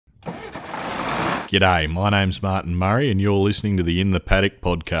G'day, my name's Martin Murray and you're listening to the In the Paddock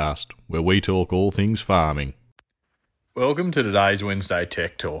podcast, where we talk all things farming. Welcome to today's Wednesday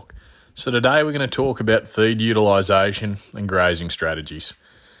Tech Talk. So today we're going to talk about feed utilisation and grazing strategies.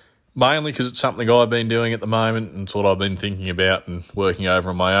 Mainly because it's something I've been doing at the moment and it's what I've been thinking about and working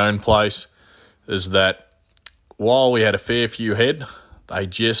over in my own place, is that while we had a fair few head, they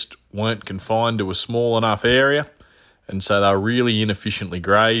just weren't confined to a small enough area, and so they were really inefficiently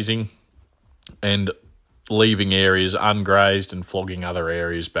grazing and leaving areas ungrazed and flogging other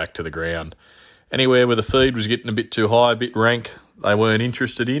areas back to the ground. Anywhere where the feed was getting a bit too high, a bit rank, they weren't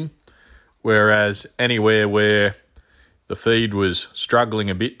interested in, whereas anywhere where the feed was struggling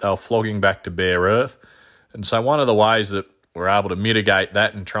a bit, they were flogging back to bare earth. And so one of the ways that we're able to mitigate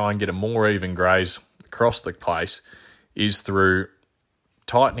that and try and get a more even graze across the place is through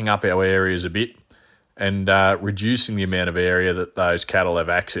tightening up our areas a bit and reducing the amount of area that those cattle have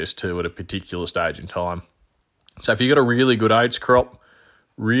access to at a particular stage in time. So if you've got a really good oats crop,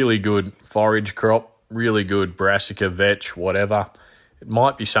 really good forage crop, really good brassica, vetch, whatever, it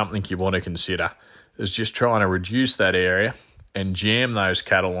might be something you want to consider, is just trying to reduce that area and jam those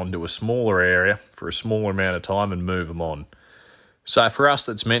cattle onto a smaller area for a smaller amount of time and move them on. So for us,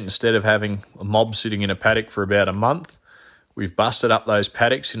 that's meant instead of having a mob sitting in a paddock for about a month, we've busted up those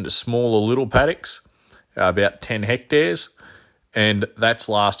paddocks into smaller little paddocks, about 10 hectares, and that's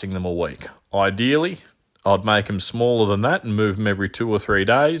lasting them a week. Ideally, I'd make them smaller than that and move them every 2 or 3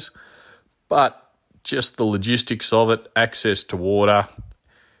 days, but just the logistics of it, access to water,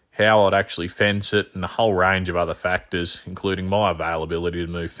 how I'd actually fence it, and a whole range of other factors, including my availability to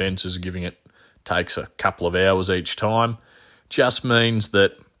move fences, giving it takes a couple of hours each time, just means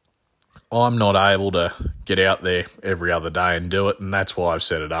that I'm not able to get out there every other day and do it, and that's why I've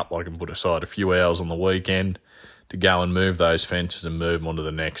set it up. I can put aside a few hours on the weekend to go and move those fences and move them on to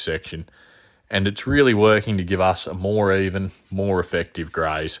the next section. And it's really working to give us a more even, more effective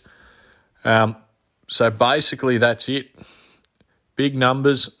graze. So basically that's it. Big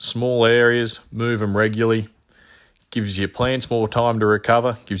numbers, small areas, move them regularly. Gives your plants more time to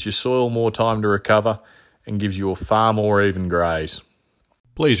recover, gives your soil more time to recover, and gives you a far more even graze.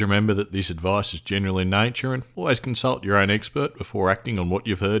 Please remember that this advice is general in nature and always consult your own expert before acting on what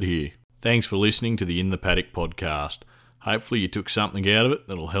you've heard here. Thanks for listening to the In the Paddock podcast. Hopefully you took something out of it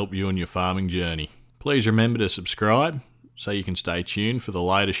that'll help you on your farming journey. Please remember to subscribe so you can stay tuned for the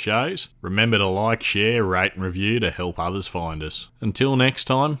latest shows. Remember to like, share, rate and review to help others find us. Until next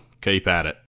time, keep at it.